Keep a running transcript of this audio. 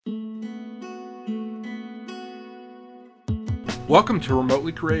Welcome to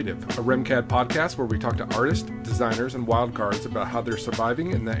Remotely Creative, a RemCAD podcast where we talk to artists, designers, and wildcards about how they're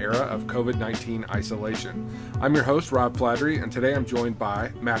surviving in the era of COVID-19 isolation. I'm your host, Rob Flattery, and today I'm joined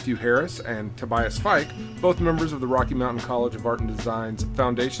by Matthew Harris and Tobias Fike, both members of the Rocky Mountain College of Art and Design's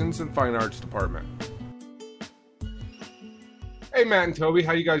Foundations and Fine Arts Department. Hey, Matt and Toby,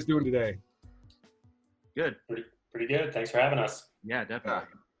 how you guys doing today? Good. Pretty good. Thanks for having us. Yeah, definitely.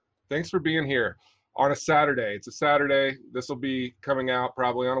 Thanks for being here on a Saturday. It's a Saturday. This will be coming out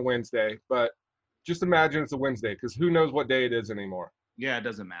probably on a Wednesday, but just imagine it's a Wednesday because who knows what day it is anymore. Yeah, it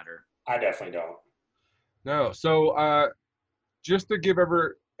doesn't matter. I definitely don't. No. So just to give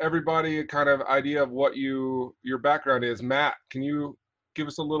everybody a kind of idea of what your background is, Matt, can you give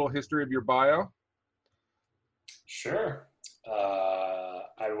us a little history of your bio? Sure.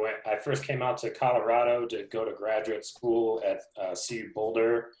 I first came out to Colorado to go to graduate school at CU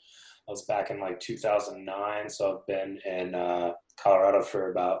Boulder. I was back in like 2009, so I've been in Colorado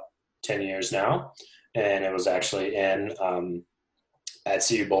for about 10 years now. And it was actually at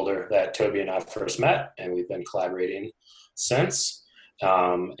CU Boulder that Toby and I first met, and we've been collaborating since.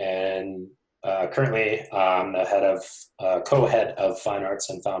 Currently, I'm the co-head of Fine Arts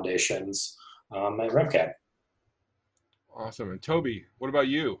and Foundations at RemCAD. Awesome. And Toby, what about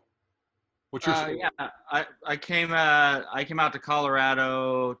you? What's your I came out to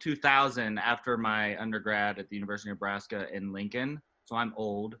Colorado 2000 after my undergrad at the University of Nebraska in Lincoln, so I'm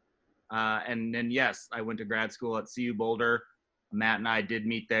old. And then yes, I went to grad school at CU Boulder. Matt and I did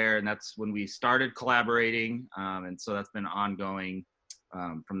meet there, and that's when we started collaborating. And so that's been ongoing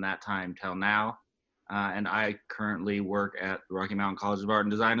from that time till now. And I currently work at the Rocky Mountain College of Art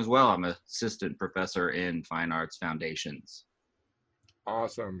and Design as well. I'm an assistant professor in Fine Arts Foundations.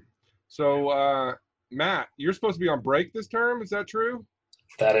 Awesome. So, Matt, you're supposed to be on break this term. Is that true?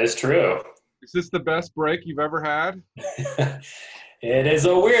 That is true. Is this the best break you've ever had? It is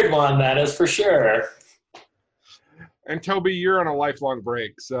a weird one, that is for sure. And Toby, you're on a lifelong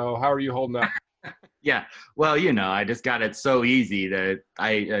break. So how are you holding up? Yeah. Well, I just got it so easy that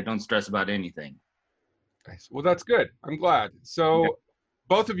I don't stress about anything. Nice. Well, that's good. I'm glad. So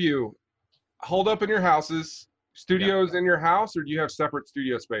both of you hold up in your houses, studios in your house, or do you have separate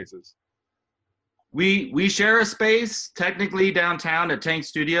studio spaces? We share a space technically downtown at Tank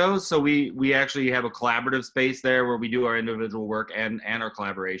Studios. So we actually have a collaborative space there where we do our individual work and our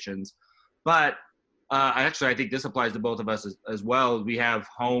collaborations. But I think this applies to both of us as well. We have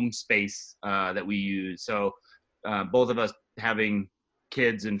home space that we use. So both of us having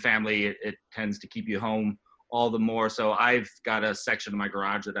kids and family, it tends to keep you home all the more. So I've got a section of my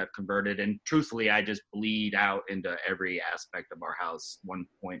garage that I've converted, and truthfully, I just bleed out into every aspect of our house, one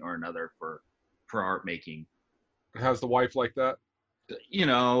point or another, for art making. How's the wife like that?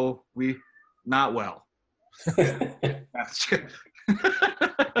 We not well. That's true.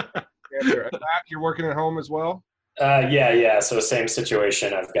 Matt, you're working at home as well? Yeah. So same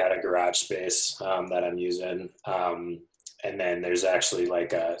situation. I've got a garage space that I'm using. And then there's actually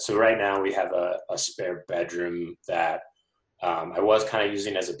so right now we have a spare bedroom that I was kind of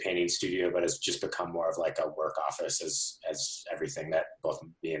using as a painting studio, but it's just become more of like a work office as everything that both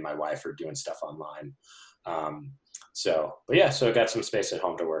me and my wife are doing stuff online. So I got some space at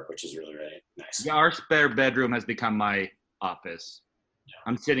home to work, which is really, really nice. Yeah, our spare bedroom has become my office. Yeah.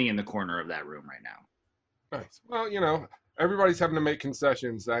 I'm sitting in the corner of that room right now. Nice. Well, everybody's having to make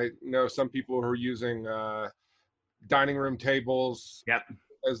concessions. I know some people who are using dining room tables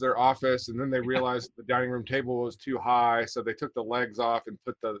as their office, and then they realized the dining room table was too high, so they took the legs off and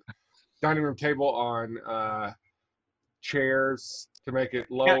put the dining room table on chairs to make it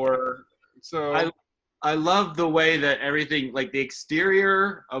lower. So I love the way that everything, like the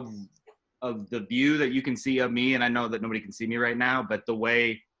exterior of the view that you can see of me, and I know that nobody can see me right now, but the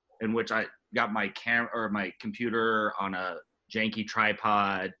way in which I got my camera or my computer on a janky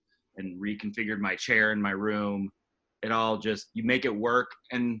tripod and reconfigured my chair in my room, it all just, you make it work,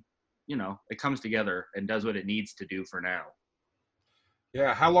 and it comes together and does what it needs to do for now.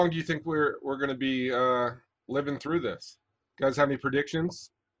 Yeah. How long do you think we're going to be living through this? You guys have any predictions?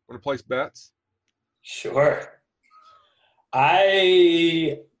 Want to place bets? Sure.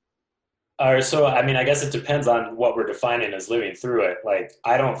 I guess it depends on what we're defining as living through it. Like,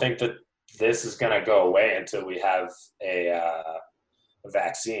 I don't think that this is going to go away until we have a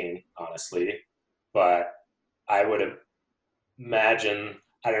vaccine, honestly. But I would imagine,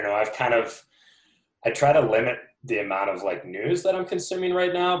 I don't know, I try to limit the amount of news that I'm consuming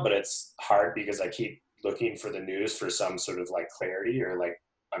right now, but it's hard because I keep looking for the news for some sort of clarity or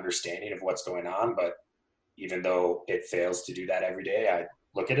understanding of what's going on. But even though it fails to do that every day, I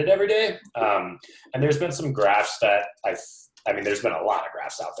look at it every day. And there's been some graphs that I've I mean, there's been a lot of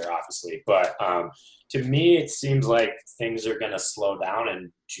graphs out there, obviously, but to me, it seems like things are going to slow down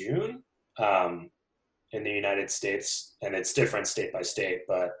in June in the United States, and it's different state by state.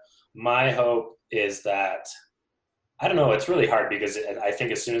 But my hope is that, I don't know, it's really hard because I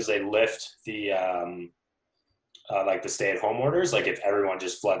think as soon as they lift the like the stay-at-home orders, like if everyone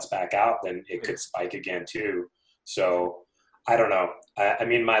just floods back out, then it could spike again too. So I don't know. I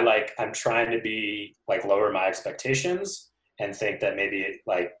mean, I'm trying to be like lower my expectations and think that maybe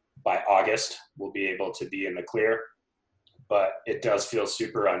like by August we'll be able to be in the clear. But it does feel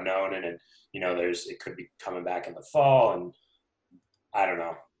super unknown, and it could be coming back in the fall, and I don't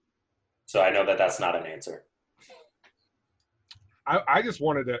know. So I know that that's not an answer. I just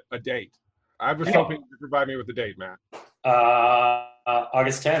wanted a date. I was hoping you could provide me with a date, Matt.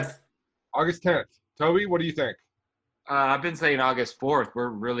 August 10th. August 10th. Toby, what do you think? I've been saying August 4th. We're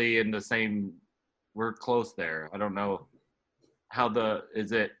really in the same. We're close there. I don't know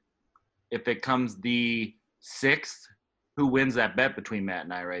if it comes the 6th, who wins that bet between Matt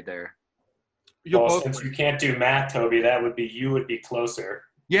and I right there? Since you can't do math, Toby, you would be closer.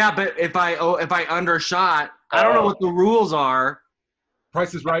 Yeah, but if I undershot, I don't know what the rules are.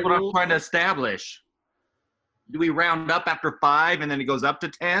 Price is Right rules? rules? I'm trying to establish. Do we round up after 5 and then it goes up to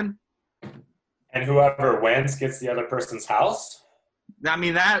 10? And whoever wins gets the other person's house? I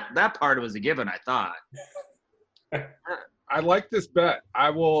mean, that part was a given, I thought. I like this bet. I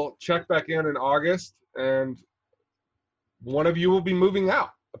will check back in August, and one of you will be moving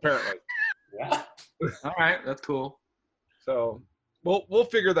out, apparently. Yeah. All right, that's cool. So we'll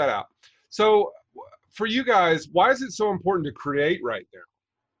figure that out. So for you guys, why is it so important to create right now?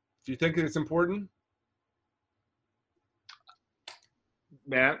 Do you think it's important?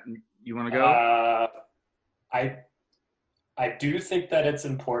 Matt, you want to go? I do think that it's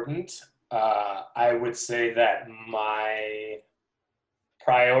important. I would say that my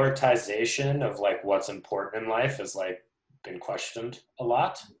prioritization of like what's important in life has like been questioned a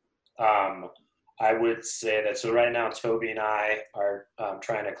lot. I would say that, so right now Toby and I are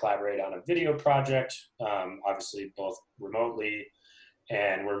trying to collaborate on a video project, obviously both remotely,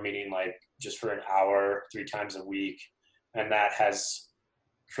 and we're meeting like just for an hour 3 times a week, and that has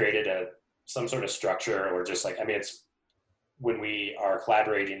created some sort of structure, or just like, I mean, it's when we are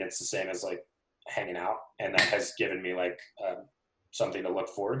collaborating, it's the same as like hanging out, and that has given me like something to look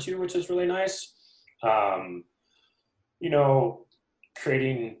forward to, which is really nice.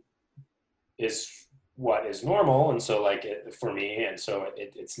 Creating is what is normal, and so like for me, and so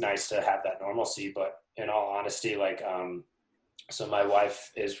it's nice to have that normalcy. But in all honesty, like so my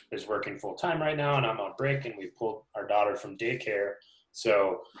wife is working full time right now, and I'm on break, and we pulled our daughter from daycare.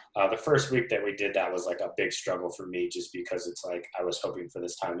 So the first week that we did that was like a big struggle for me, just because it's like I was hoping for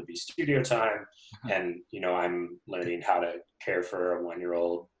this time to be studio time, and I'm learning how to care for a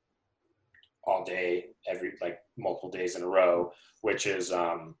 1-year-old all day, every like multiple days in a row, which is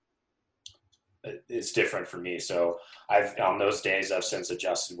different for me. So on those days I've since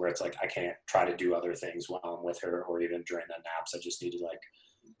adjusted where it's like I can't try to do other things while I'm with her, or even during the naps. I just need to like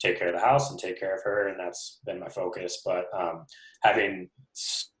take care of the house and take care of her, and that's been my focus. But having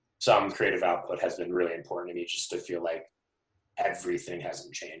some creative output has been really important to me, just to feel like everything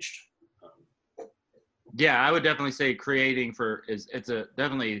hasn't changed. Yeah, I would definitely say creating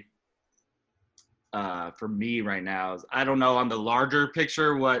definitely for me right now. I don't know on the larger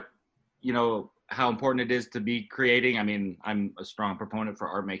picture what how important it is to be creating. I mean, I'm a strong proponent for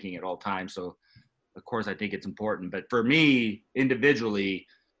art making at all times, so of course I think it's important. But for me individually,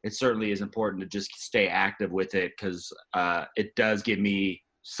 it certainly is important to just stay active with it, because it does give me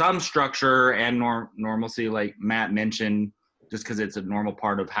some structure and normalcy, like Matt mentioned, just because it's a normal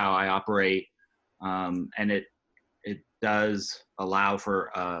part of how I operate, and it does allow for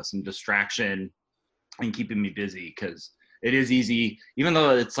some distraction and keeping me busy, because it is easy, even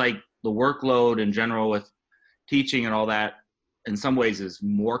though it's like the workload in general with teaching and all that in some ways is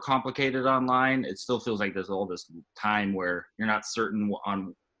more complicated online. It still feels like there's all this time where you're not certain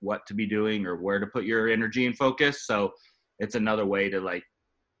on what to be doing or where to put your energy and focus. So it's another way to like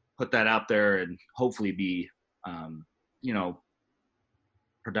put that out there and hopefully be,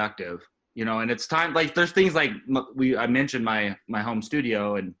 productive, and it's time, like there's things like I mentioned my home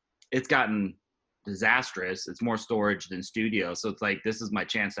studio, and it's gotten disastrous. It's more storage than studio. So it's like, this is my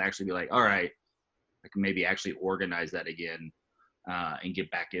chance to actually be like, all right, I can maybe actually organize that again and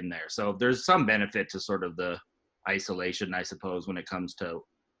get back in there. So there's some benefit to sort of the isolation, I suppose, when it comes to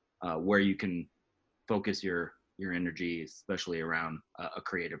where you can focus your energy, especially around a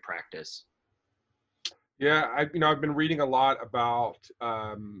creative practice. Yeah, I've been reading a lot about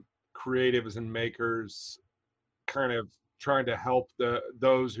creatives and makers kind of trying to help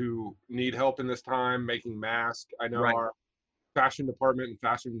those who need help in this time, making masks. I know Right. our fashion department and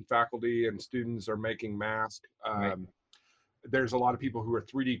fashion faculty and students are making masks. Right. There's a lot of people who are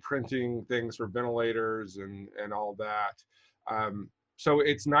 3D printing things for ventilators and all that. So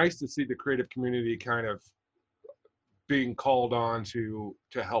it's nice to see the creative community kind of being called on to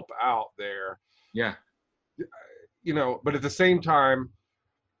help out there. Yeah. But at the same time,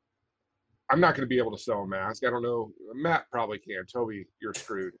 I'm not going to be able to sell a mask. I don't know. Matt probably can. Toby, you're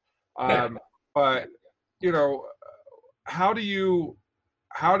screwed. But how do you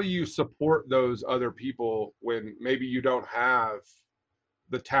support those other people when maybe you don't have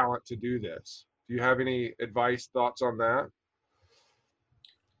the talent to do this? Do you have any advice, thoughts on that?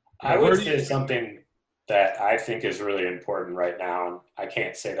 I would say something that I think is really important right now, and I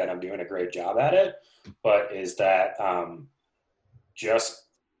can't say that I'm doing a great job at it, but is that just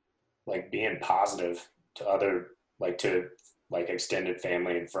like being positive to other, to extended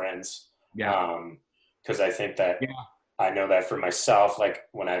family and friends. Yeah. Because I think that I know that for myself, like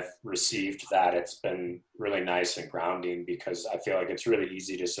when I've received that, it's been really nice and grounding, because I feel like it's really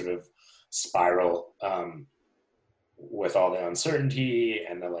easy to sort of spiral with all the uncertainty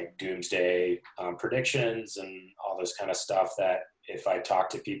and the doomsday predictions and all this kind of stuff, that if I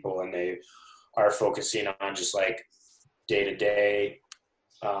talk to people and they are focusing on just day to day,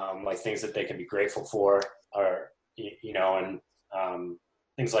 things that they can be grateful for, or, and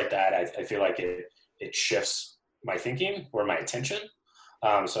things like that, I feel like it shifts my thinking or my attention.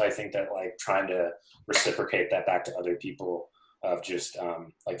 So I think that trying to reciprocate that back to other people, of just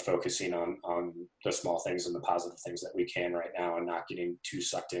focusing on the small things and the positive things that we can right now, and not getting too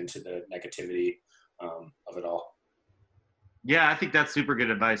sucked into the negativity of it all. Yeah, I think that's super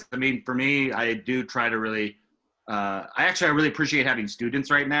good advice. I mean, for me, I do try to really, I really appreciate having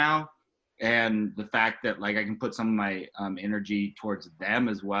students right now, and the fact that I can put some of my energy towards them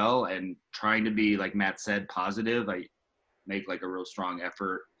as well, and trying to be, like Matt said, positive. I make a real strong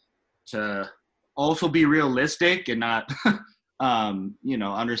effort to also be realistic and not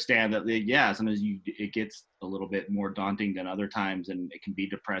understand that sometimes it gets a little bit more daunting than other times, and it can be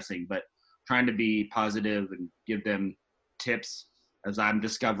depressing, but trying to be positive and give them tips as I'm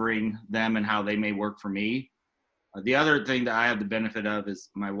discovering them and how they may work for me. The other thing that I have the benefit of is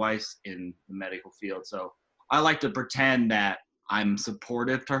my wife's in the medical field, so I like to pretend that I'm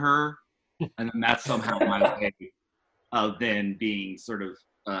supportive to her, and then that's somehow my way of then being sort of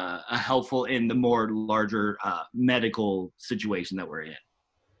helpful in the more larger medical situation that we're in.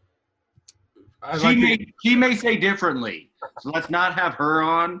 She may say differently, so let's not have her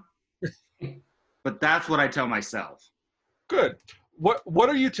on, but that's what I tell myself. Good. What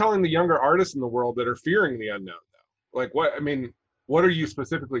are you telling the younger artists in the world that are fearing the unknown, though? What are you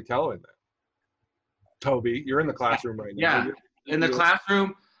specifically telling them? Toby, you're in the classroom right now. Yeah, in the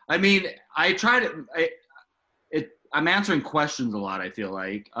classroom. I mean, I try to. I'm answering questions a lot, I feel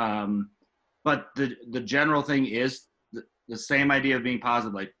like. But the general thing is the same idea of being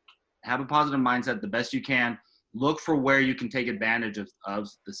positive. Have a positive mindset the best you can. Look for where you can take advantage of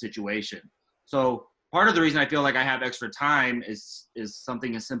the situation. So part of the reason I feel like I have extra time is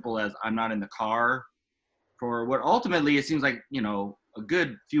something as simple as I'm not in the car for what ultimately it seems like, a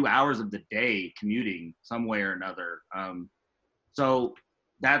good few hours of the day commuting some way or another. So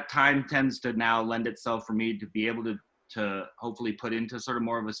that time tends to now lend itself for me to be able to hopefully put into sort of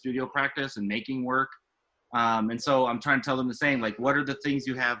more of a studio practice and making work. And so I'm trying to tell them the same, what are the things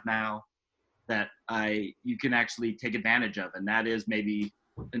you have now that you can actually take advantage of? And that is maybe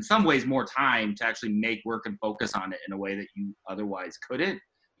in some ways more time to actually make work and focus on it in a way that you otherwise couldn't,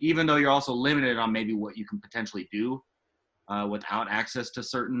 even though you're also limited on maybe what you can potentially do without access to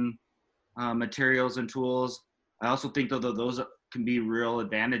certain materials and tools. I also think though that those can be real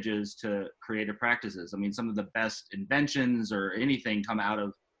advantages to creative practices. I mean, some of the best inventions or anything come out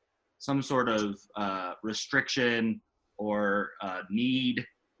of some sort of restriction or need,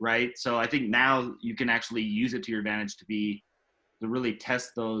 right? So I think now you can actually use it to your advantage to really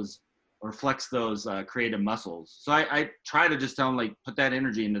test those or flex those creative muscles. So I try to just tell them, put that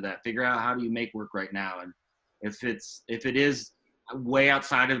energy into that, figure out how do you make work right now. And if it is way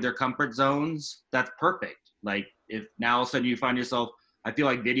outside of their comfort zones, that's perfect. If now all of a sudden you find yourself, I feel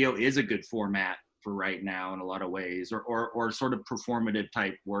like video is a good format for right now in a lot of ways, or sort of performative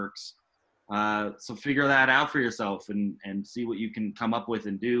type works. So figure that out for yourself and see what you can come up with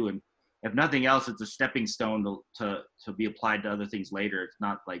and do. And if nothing else, it's a stepping stone to be applied to other things later. It's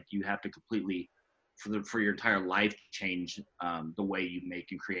not like you have to completely, for your entire life, change the way you make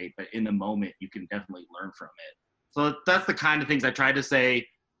and create. But in the moment, you can definitely learn from it. So that's the kind of things I try to say,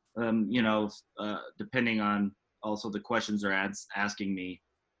 depending on also the questions they're asking me,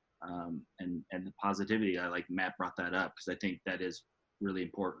 and the positivity. I like Matt brought that up because I think that is really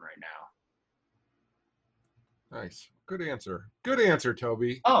important right now. Nice. Good answer. Good answer,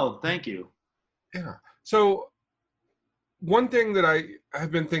 Toby. Oh, thank you. Yeah. So one thing that I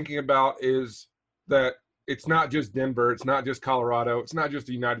have been thinking about is that it's not just Denver, it's not just Colorado, it's not just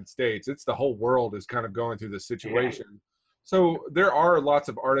the United States, it's the whole world is kind of going through this situation. Yeah. So there are lots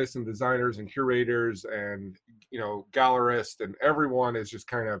of artists and designers and curators and, gallerists, and everyone is just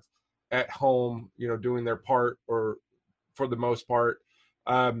kind of at home, doing their part, or for the most part.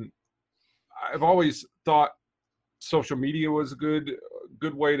 I've always thought social media was a good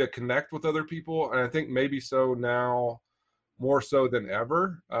way to connect with other people, and I think maybe so now more so than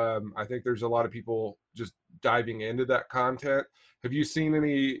ever. I think there's a lot of people just diving into that content. Have you seen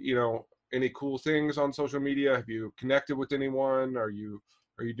any cool things on social media? Have you connected with anyone? Are you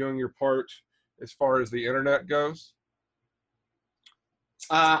doing your part as far as the internet goes?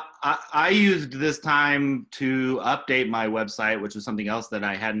 I used this time to update my website, which was something else that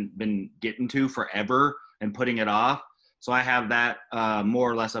I hadn't been getting to forever and putting it off. So I have that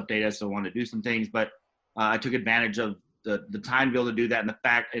more or less updated. I still want to do some things, but I took advantage of the time to be able to do that, and the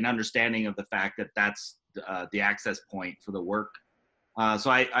fact and understanding of the fact that that's the access point for the work. So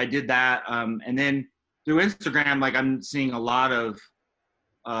I did that. And then through Instagram, like I'm seeing a lot of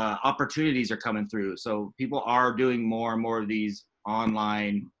opportunities are coming through. So people are doing more and more of these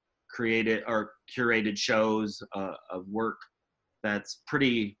online created or curated shows of work that's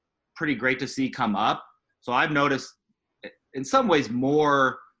pretty great to see come up. So I've noticed in some ways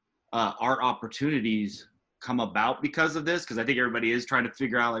more art opportunities come about because of this, because I think everybody is trying to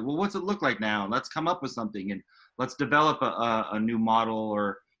figure out like, well, what's it look like now? Let's come up with something and let's develop a new model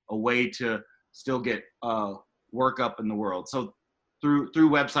or a way to still get work up in the world. So through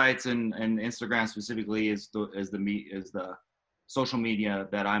websites and Instagram specifically is the social media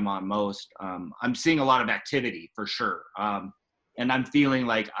that I'm on most. I'm seeing a lot of activity for sure. And I'm feeling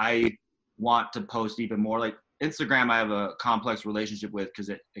like I want to post even more. Like Instagram, I have a complex relationship with because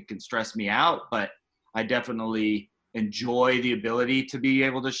it can stress me out, but I definitely enjoy the ability to be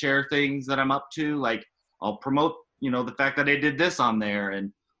able to share things that I'm up to. Like I'll promote, the fact that I did this on there,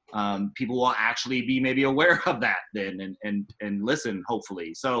 and people will actually be maybe aware of that then and listen,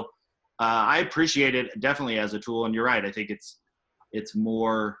 hopefully. So I appreciate it definitely as a tool. And you're right. I think it's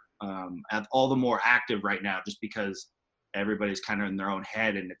more all the more active right now just because everybody's kind of in their own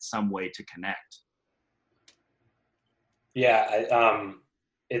head and it's some way to connect. Yeah,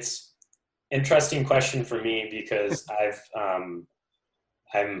 it's interesting question for me because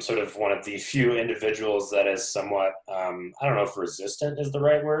I'm sort of one of the few individuals that is somewhat, I don't know if resistant is the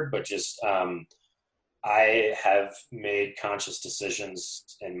right word, but just I have made conscious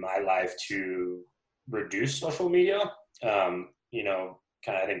decisions in my life to reduce social media.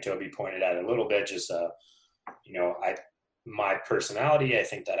 Kind of, I think Toby pointed out a little bit, just, my personality, I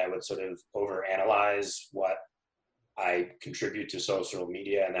think that I would sort of overanalyze what I contribute to social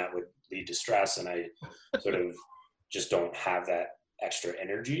media, and that would lead to stress, and I sort of just don't have that extra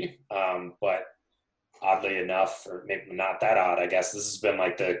energy. But oddly enough, or maybe not that odd, I guess this has been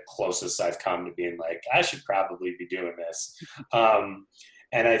like the closest I've come to being like, I should probably be doing this.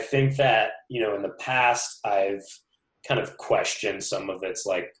 And I think that, in the past, I've kind of questioned some of its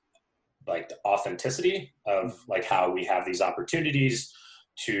like the authenticity of like how we have these opportunities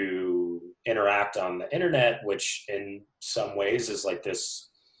to interact on the internet, which in some ways is like this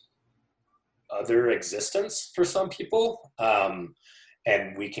other existence for some people.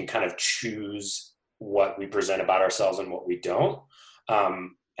 And we can kind of choose what we present about ourselves and what we don't.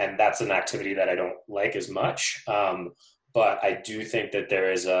 And that's an activity that I don't like as much. But I do think that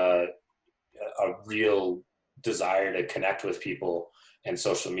there is a real desire to connect with people, and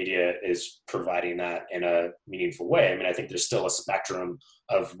social media is providing that in a meaningful way. I mean, I think there's still a spectrum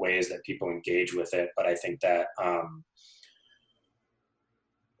of ways that people engage with it, but I think that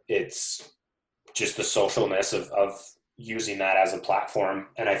it's just the socialness of using that as a platform.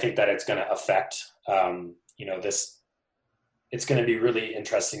 And I think that it's going to affect, it's going to be really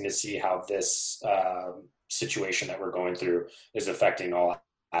interesting to see how this situation that we're going through is affecting all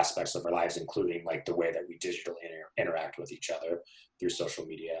aspects of our lives, including like the way that we digitally interact with each other through social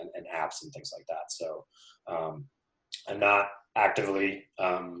media and apps and things like that. So I'm not actively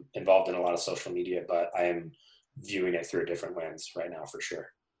involved in a lot of social media, but I am viewing it through a different lens right now for sure.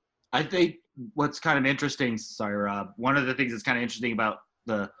 I think what's kind of interesting, sorry, Rob, one of the things that's kind of interesting about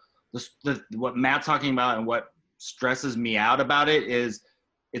the what Matt's talking about and what stresses me out about it is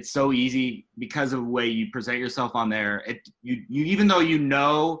it's so easy because of the way you present yourself on there. You even though you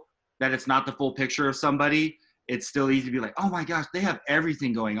know that it's not the full picture of somebody, it's still easy to be like, oh my gosh, they have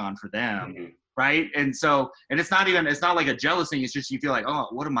everything going on for them. Mm-hmm. Right. And so, and it's not like a jealous thing. It's just, you feel like, oh,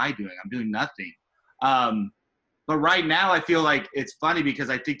 what am I doing? I'm doing nothing. But right now I feel like it's funny because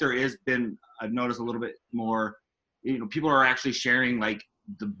I think I've noticed a little bit more, people are actually sharing like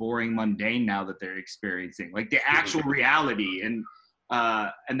the boring mundane now that they're experiencing, like the actual reality. And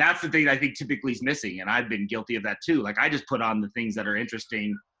that's the thing I think typically is missing. And I've been guilty of that too. Like I just put on the things that are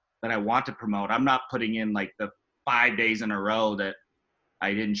interesting that I want to promote. I'm not putting in like the 5 days in a row that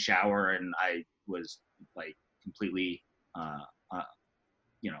I didn't shower and I was like completely,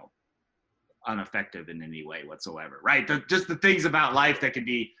 ineffective in any way whatsoever. Right. Just the things about life that can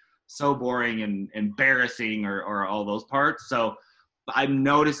be so boring and embarrassing or all those parts. So I'm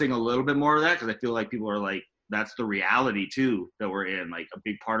noticing a little bit more of that because I feel like people are like, that's the reality too that we're in. Like a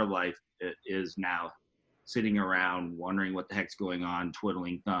big part of life is now sitting around wondering what the heck's going on,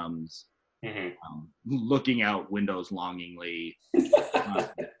 twiddling thumbs, looking out windows longingly.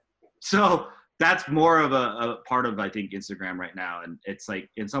 So that's more of a part of, I think, Instagram right now. And it's like,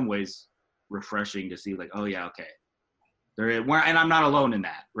 in some ways refreshing to see like, oh yeah, okay. And I'm not alone in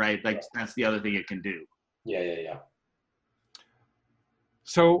that, right? Like that's the other thing it can do. Yeah.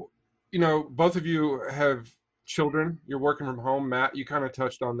 So, both of you have children. You're working from home. Matt, you kind of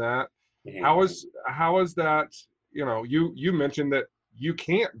touched on that. Mm-hmm. How is that? You mentioned that you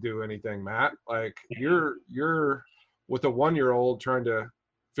can't do anything, Matt. Like you're with a 1-year-old trying to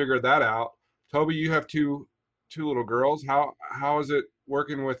figure that out. Toby, you have two little girls. How is it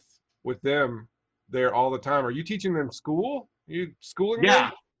working with them there all the time? Are you teaching them school? Are you schooling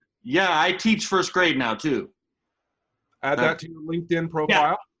them? Yeah, I teach first grade now too. Add that to your LinkedIn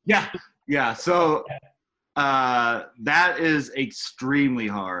profile. Yeah. So that is extremely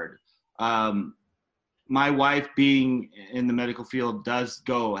hard. My wife, being in the medical field, does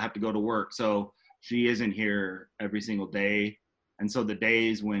have to go to work. So she isn't here every single day. And so the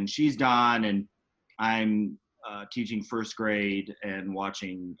days when she's gone and I'm teaching first grade and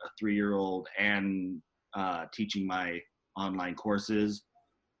watching a 3-year-old and teaching my online courses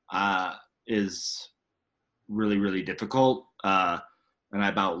is really, really difficult. And I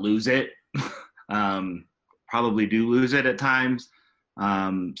about lose it. Probably do lose it at times.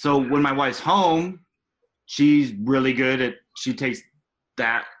 So when my wife's home, she's really good she takes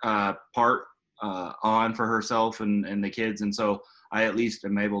that part on for herself and the kids. And so I at least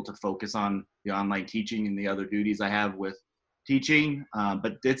am able to focus on the online teaching and the other duties I have with teaching.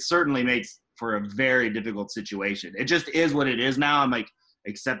 But it certainly makes for a very difficult situation. It just is what it is now. I'm like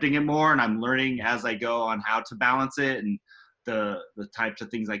accepting it more, and I'm learning as I go on how to balance it and the types of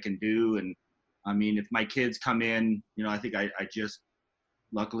things I can do. And I mean, if my kids come in, I think I just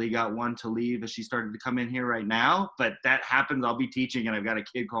luckily got one to leave as she started to come in here right now. But that happens. I'll be teaching and I've got a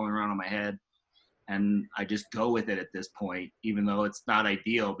kid crawling around on my head. And I just go with it at this point, even though it's not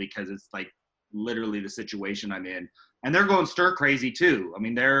ideal because it's like literally the situation I'm in. And they're going stir crazy too. I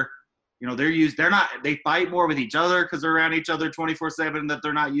mean, they fight more with each other because they're around each other 24/7 that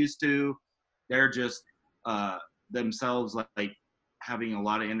they're not used to. They're just themselves like having a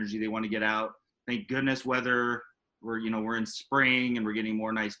lot of energy. They want to get out. Thank goodness we're in spring and we're getting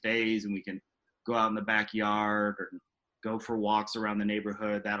more nice days and we can go out in the backyard or go for walks around the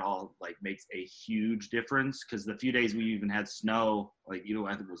neighborhood. That all like makes a huge difference because the few days we even had snow, like,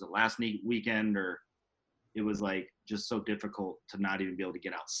 I think it was the last weekend, or it was like just so difficult to not even be able to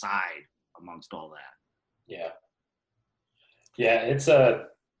get outside amongst all that. Yeah.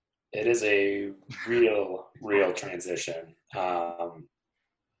 It is a real transition.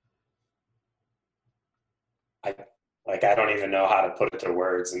 I don't even know how to put it to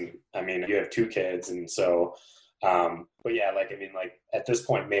words. And I mean, you have 2 kids. And so, but yeah, at this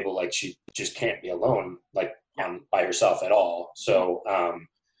point, Mabel, she just can't be alone, by herself at all. So,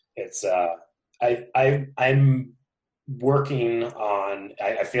 it's, I'm working on,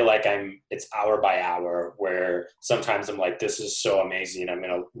 I feel like it's hour by hour where sometimes I'm like, this is so amazing. I'm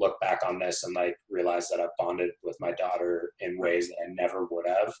going to look back on this and realize that I've bonded with my daughter in ways that I never would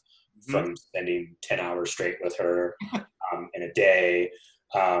have from spending 10 hours straight with her in a day.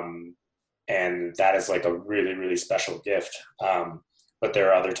 And that is a really, really special gift. But there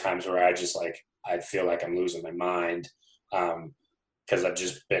are other times where I feel like I'm losing my mind because I've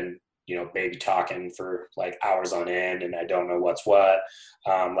just been, baby talking for hours on end and I don't know what's what.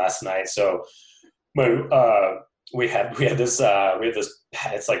 Last night, so we had this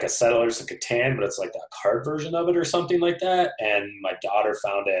it's like a Settlers of Catan, but it's like that card version of it or something like that. And my daughter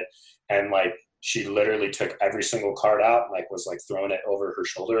found it and she literally took every single card out and was throwing it over her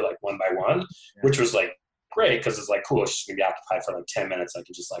shoulder one by one, which was great because it's like cool. She's gonna be occupied for like 10 minutes. I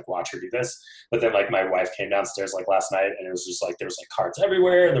can just like watch her do this. But then like my wife came downstairs like last night, and it was just like there was like cards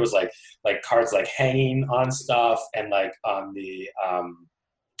everywhere, and there was like cards like hanging on stuff and like on the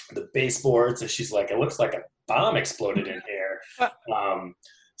baseboards, and she's like, it looks like a bomb exploded in here.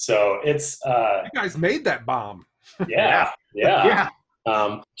 So it's you guys made that bomb. yeah.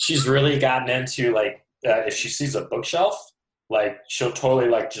 She's really gotten into like if she sees a bookshelf, like she'll totally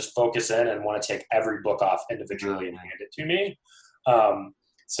like just focus in and want to take every book off individually and hand it to me.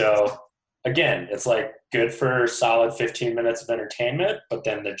 So again, it's like good for solid 15 minutes of entertainment, but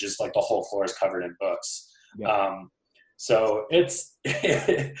then just like the whole floor is covered in books. Yeah. So it's,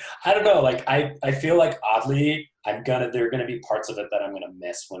 I don't know, like I feel like oddly there are gonna be parts of it that I'm gonna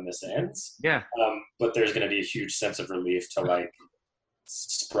miss when this ends. Yeah. But there's gonna be a huge sense of relief to like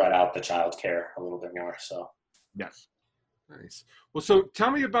spread out the childcare a little bit more. So yes. Nice. Well, so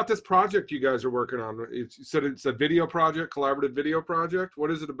tell me about this project you guys are working on. You said it's a video project, collaborative video project. What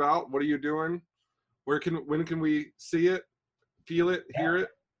is it about? What are you doing? When can we see it, feel it, hear it?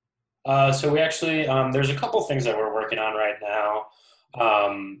 So we actually, there's a couple things that we're working on right now.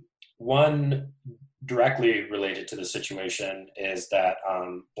 One directly related to the situation is that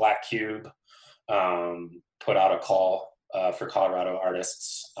Black Cube put out a call for Colorado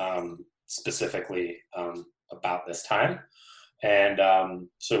artists specifically about this time. And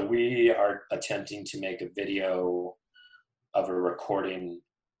so we are attempting to make a video of a recording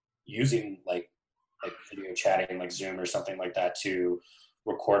using like video chatting, like Zoom or something like that, to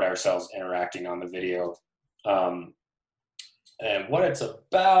record ourselves interacting on the video. And what it's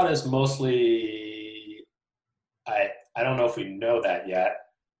about is mostly, I don't know if we know that yet.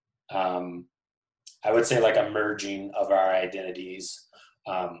 I would say like a merging of our identities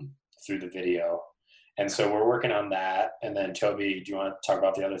through the video. And so we're working on that. And then Toby, do you want to talk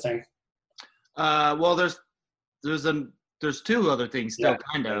about the other thing? Well, there's two other things still,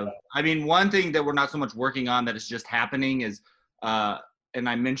 kind of. I mean, one thing that we're not so much working on that is just happening is, and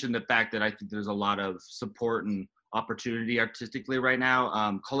I mentioned the fact that I think there's a lot of support and opportunity artistically right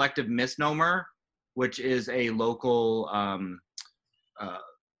now. Collective Misnomer, which is a local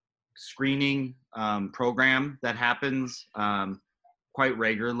screening program that happens quite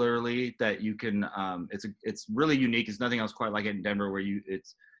regularly, that you can, it's really unique. It's nothing else quite like it in Denver, where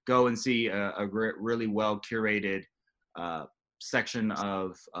it's go and see a really well curated section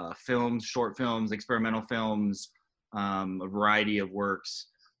of films, short films, experimental films, a variety of works.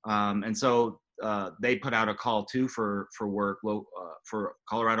 And so they put out a call too for work for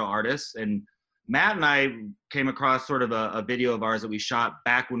Colorado artists. And Matt and I came across sort of a video of ours that we shot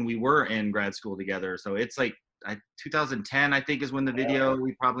back when we were in grad school together. So it's like 2010, I think, is when the video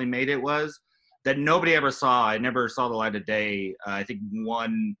we probably made it was, that nobody ever saw. I never saw the light of day. I think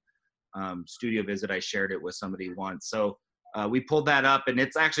one studio visit I shared it with somebody once. So we pulled that up, and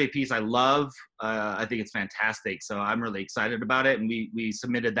it's actually a piece I love. I think it's fantastic. So I'm really excited about it. And we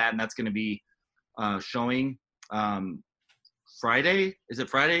submitted that, and that's going to be showing Friday. Is it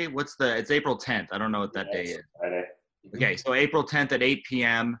Friday? It's April 10th. I don't know what that day is. Friday. Okay, so April 10th at 8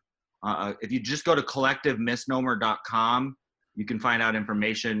 p.m. If you just go to collectivemisnomer.com, you can find out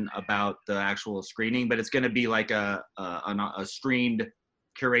information about the actual screening, but it's going to be like a screened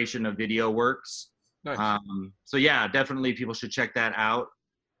curation of video works. Nice. So yeah, definitely people should check that out.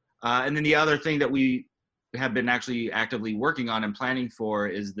 And then the other thing that we have been actually actively working on and planning for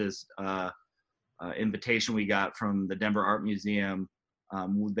is this invitation we got from the Denver Art Museum.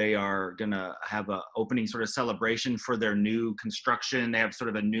 They are going to have a opening sort of celebration for their new construction. They have sort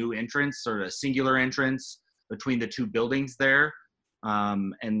of a new entrance, sort of a singular entrance between the two buildings there.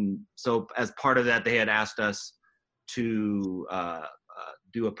 And so as part of that, they had asked us to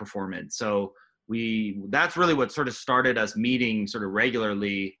do a performance. So that's really what sort of started us meeting sort of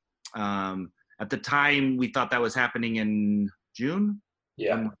regularly. At the time, we thought that was happening in June.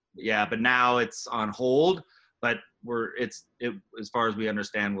 Yeah. But now it's on hold. But as far as we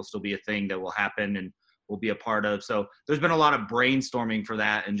understand, will still be a thing that will happen and we'll be a part of. So there's been a lot of brainstorming for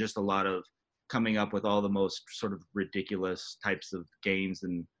that, and just a lot of coming up with all the most sort of ridiculous types of games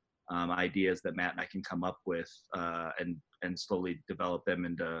and ideas that Matt and I can come up with, and slowly develop them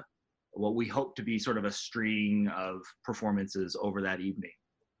into what we hope to be sort of a string of performances over that evening.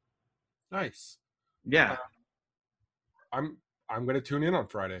 Nice. Yeah. I'm going to tune in on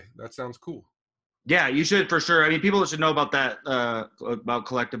Friday. That sounds cool. Yeah, you should, for sure. I mean, people should know about that, about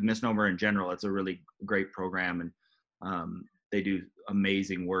Collective Misnomer in general. It's a really great program, and they do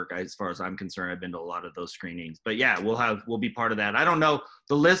amazing work as far as I'm concerned. I've been to a lot of those screenings. But yeah, we'll be part of that. I don't know.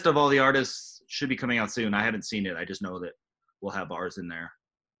 The list of all the artists should be coming out soon. I haven't seen it. I just know that we'll have ours in there.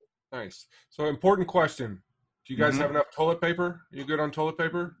 Nice. So important question. Do you guys Mhm. have enough toilet paper? You good on toilet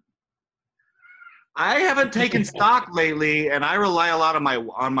paper? I haven't taken stock lately, and I rely a lot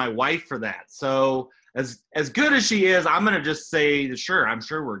on my wife for that. So as good as she is, I'm gonna just say sure. I'm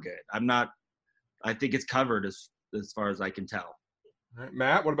sure we're good. I'm not. I think it's covered as far as I can tell. All right.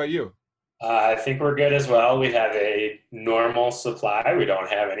 Matt, what about you? I think we're good as well. We have a normal supply. We don't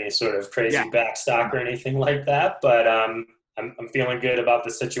have any sort of Yeah. crazy backstock or anything like that, but I'm feeling good about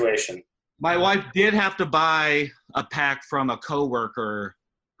the situation. My wife did have to buy a pack from a coworker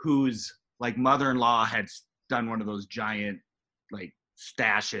whose like mother-in-law had done one of those giant like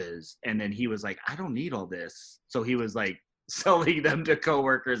stashes, and then he was like, I don't need all this. So he was like selling them to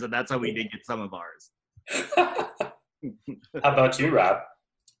coworkers, and that's how we did get some of ours. How about you, Rob?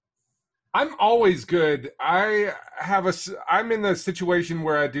 I'm always good. I'm in the situation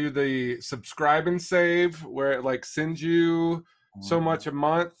where I do the subscribe and save, where it like sends you so much a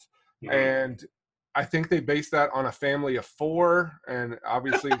month, and I think they base that on a family of 4, and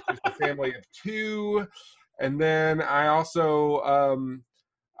obviously it's just a family of 2. And then I also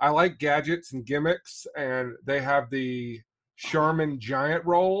I like gadgets and gimmicks, and they have the Charmin Giant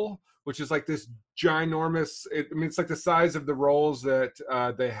Roll, which is like this ginormous. It's like the size of the rolls that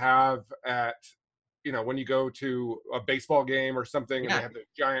they have at, when you go to a baseball game or something, and they have the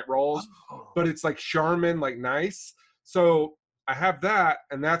giant rolls, but it's like Charmin, like nice. So I have that,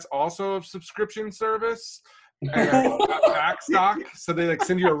 and that's also a subscription service. And backstock, so they like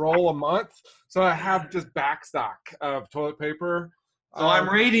send you a roll a month. So I have just backstock of toilet paper. So I'm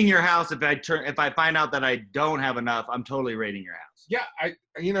raiding your house if I find out that I don't have enough. I'm totally raiding your house.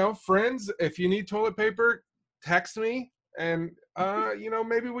 Yeah, friends, if you need toilet paper, text me, and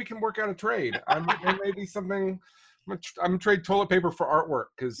maybe we can work out a trade. There may be something. I'm gonna trade toilet paper for artwork,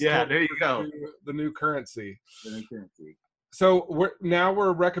 because there you go. The new currency. The new currency. So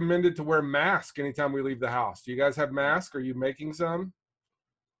we're recommended to wear mask anytime we leave the house. Do you guys have masks? Are you making some?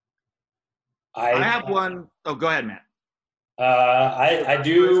 I have one. Oh, go ahead, Matt. I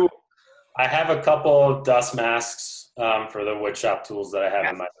do. I have a couple dust masks for the woodshop tools that I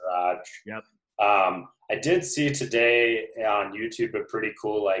have in my garage. Yep. I did see today on YouTube a pretty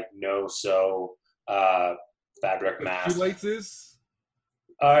cool like no-sew fabric mask. Shoelaces?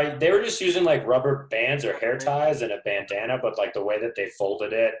 They were just using like rubber bands or hair ties and a bandana, but like the way that they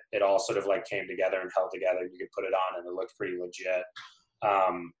folded it, it all sort of like came together and held together. You could put it on and it looked pretty legit.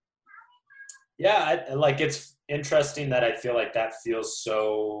 It's interesting that I feel like that feels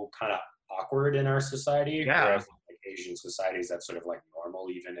so kind of awkward in our society. Yeah. Whereas like Asian societies, that's sort of like normal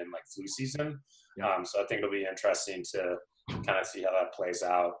even in like flu season. Yeah. So I think it'll be interesting to kind of see how that plays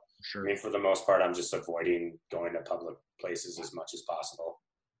out. Sure. I mean, for the most part, I'm just avoiding going to public places as much as possible.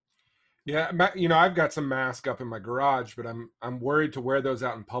 Yeah, I've got some masks up in my garage, but I'm worried to wear those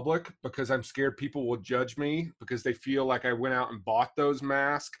out in public because I'm scared people will judge me because they feel like I went out and bought those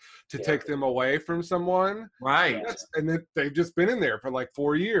masks to take them away from someone. Right. And they've just been in there for like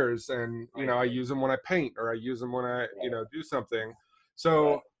 4 years, and I use them when I paint, or I use them when I do something.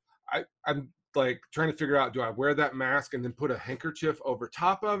 So I'm like trying to figure out, do I wear that mask and then put a handkerchief over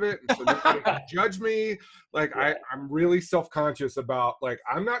top of it so nobody can judge me? Like I'm really self-conscious about, like,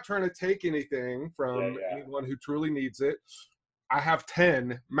 I'm not trying to take anything from anyone who truly needs it. I have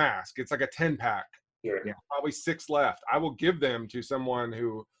 10 masks. It's like a 10 pack. Probably 6 left. I will give them to someone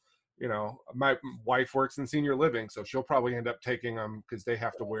who, my wife works in senior living, so she'll probably end up taking them because they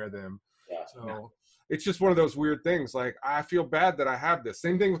have to wear them. It's just one of those weird things. Like, I feel bad that I have this.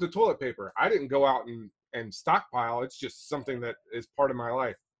 Same thing with the toilet paper. I didn't go out and stockpile. It's just something that is part of my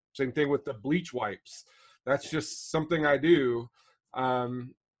life. Same thing with the bleach wipes. That's just something I do. I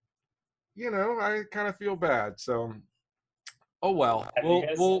kind of feel bad. So, oh well.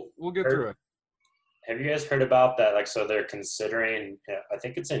 We'll get through it. Have you guys heard about that? Like, so they're considering, I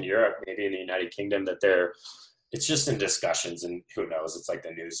think it's in Europe, maybe in the United Kingdom, that it's just in discussions, and who knows, it's like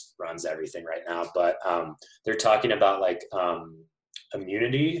the news runs everything right now, but they're talking about like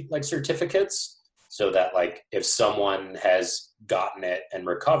immunity like certificates, so that like if someone has gotten it and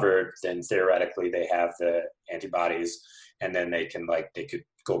recovered, then theoretically they have the antibodies, and then they could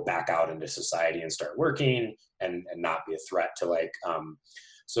go back out into society and start working and not be a threat to like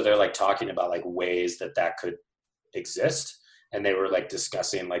so they're like talking about like ways that could exist, and they were like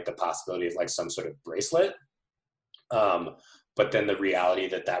discussing like the possibility of like some sort of bracelet. But then the reality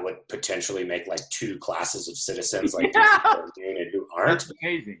that would potentially make like 2 classes of citizens, like who are doing and who aren't. That's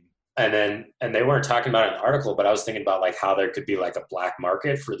amazing. And they weren't talking about it in an article, but I was thinking about like how there could be like a black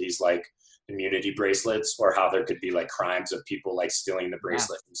market for these like immunity bracelets, or how there could be like crimes of people like stealing the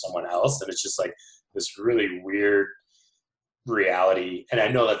bracelet from someone else. And it's just like this really weird reality. And I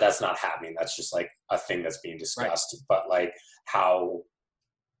know that that's not happening. That's just like a thing that's being discussed, right. But like how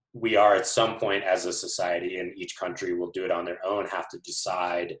we are at some point as a society, and each country will do it on their own, have to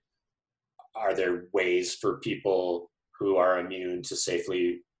decide, are there ways for people who are immune to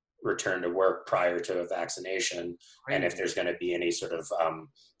safely return to work prior to a vaccination? Right. And if there's going to be any sort of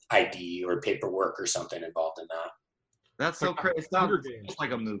ID or paperwork or something involved in that. That's so crazy. It sounds just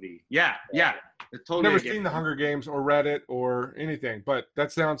like a movie. Yeah. It's totally. Never seen the Hunger Games or read it or anything, but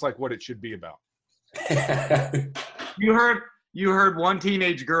that sounds like what it should be about. You heard one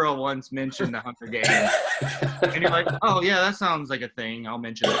teenage girl once mention the Hunger Games, and you're like, oh yeah, that sounds like a thing. I'll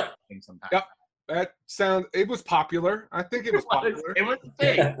mention that thing sometime. Yep, it was popular. I think it was popular. It was a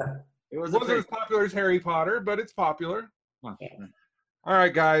thing. It wasn't as popular as Harry Potter, but it's popular. Huh. All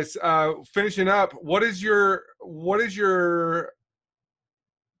right, guys. Finishing up, what is your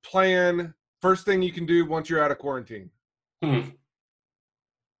plan? First thing you can do once you're out of quarantine?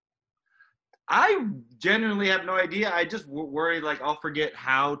 I genuinely have no idea. I just worry like I'll forget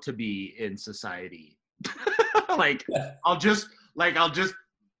how to be in society. I'll just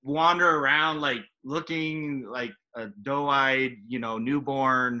wander around like looking like a doe-eyed,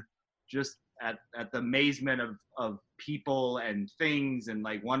 newborn, just at the amazement of people and things, and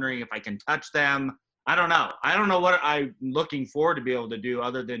like wondering if I can touch them. I don't know what I'm looking forward to be able to do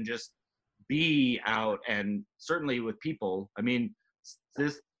other than just be out, and certainly with people. I mean,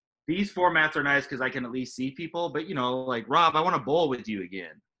 these formats are nice because I can at least see people, but like Rob, I want to bowl with you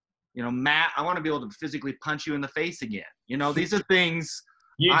again. Matt, I want to be able to physically punch you in the face again. These are things.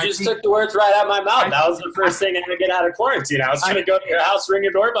 You just took the words right out of my mouth. That was the first thing I had to get out of quarantine. I was going to go to your house, ring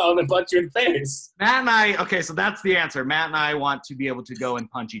your doorbell, and punch you in the face. Matt and I, okay, so that's the answer. Matt and I want to be able to go and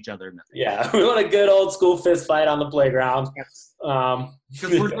punch each other in the face. Yeah, we want a good old school fist fight on the playground. Because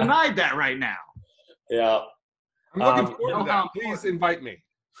we're denied that right now. Yeah. I'm looking forward to that. Please invite me.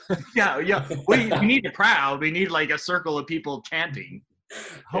 Yeah. We need a crowd. We need like a circle of people chanting.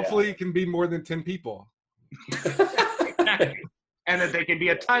 Hopefully it can be more than 10 people. Exactly. And that they can be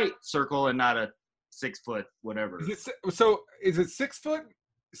a tight circle and not a 6 foot whatever. Is it 6 foot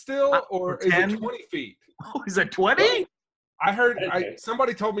still, or 10? Is it 20 feet? Oh, is it 20? I heard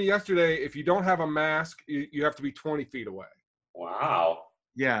somebody told me yesterday if you don't have a mask, you have to be 20 feet away. Wow.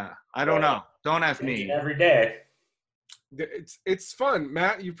 Yeah, I don't know. Don't ask me. Every day. It's fun,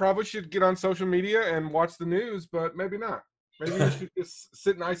 Matt. You probably should get on social media and watch the news, but maybe not. Maybe you should just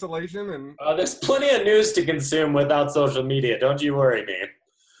sit in isolation and. There's plenty of news to consume without social media. Don't you worry, man.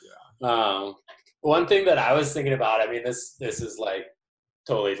 Yeah. One thing that I was thinking about. I mean, this is like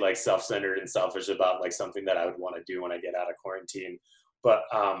totally like self-centered and selfish about like something that I would want to do when I get out of quarantine. But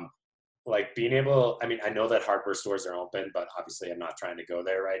like being able. I mean, I know that hardware stores are open, but obviously I'm not trying to go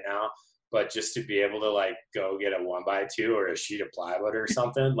there right now. But just to be able to like go get a 1x2 or a sheet of plywood or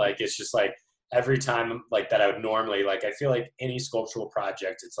something, like it's just like. Every time like that I would normally like, I feel like any sculptural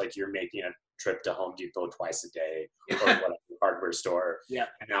project, it's like you're making a trip to Home Depot twice a day or whatever hardware store. Yeah.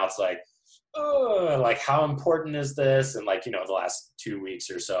 And now it's like, oh, like how important is this? And like, the last 2 weeks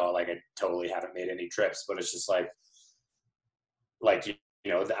or so, like I totally haven't made any trips, but it's just like, I'm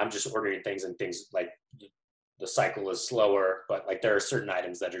just ordering things and things like the cycle is slower, but like there are certain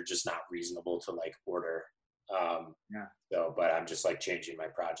items that are just not reasonable to like order. So, but I'm just like changing my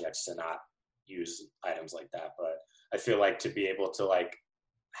projects to not use items like that. But I feel like to be able to like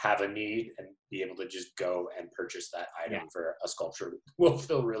have a need and be able to just go and purchase that item for a sculpture will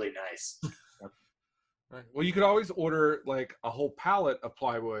feel really nice. Right. Well, you could always order like a whole pallet of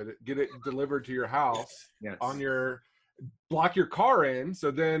plywood, get it delivered to your house block your car in. So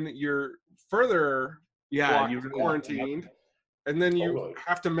then you're further quarantined and then you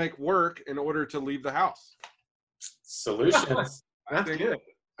have to make work in order to leave the house. Solutions. That's good.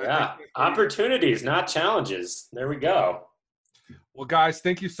 Yeah, opportunities, not challenges. There we go. Well, guys,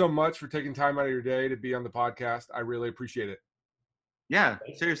 thank you so much for taking time out of your day to be on the podcast. I really appreciate it. Yeah,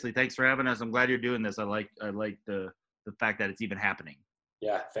 seriously, thanks for having us. I'm glad you're doing this. I like the fact that it's even happening.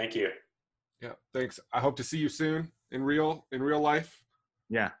 Yeah, thank you. Yeah, thanks. I hope to see you soon in real life.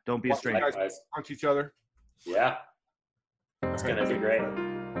 Yeah, don't be a stranger. Guys punch each other. Yeah, it's gonna be great.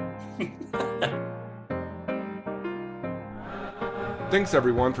 Thanks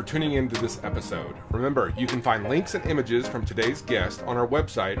everyone for tuning into this episode. Remember, you can find links and images from today's guest on our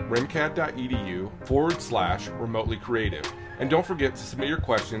website, remcad.edu/remotely creative. And don't forget to submit your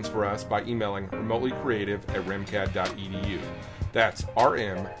questions for us by emailing remotelycreative@remcad.edu. That's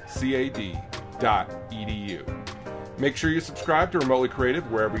rmcad.edu. Make sure you subscribe to Remotely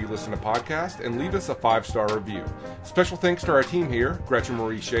Creative wherever you listen to podcasts and leave us a 5-star review. Special thanks to our team here, Gretchen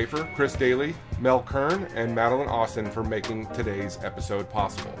Marie Schaefer, Chris Daly, Mel Kern, and Madeline Austin for making today's episode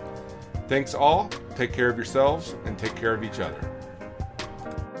possible. Thanks all, take care of yourselves, and take care of each other.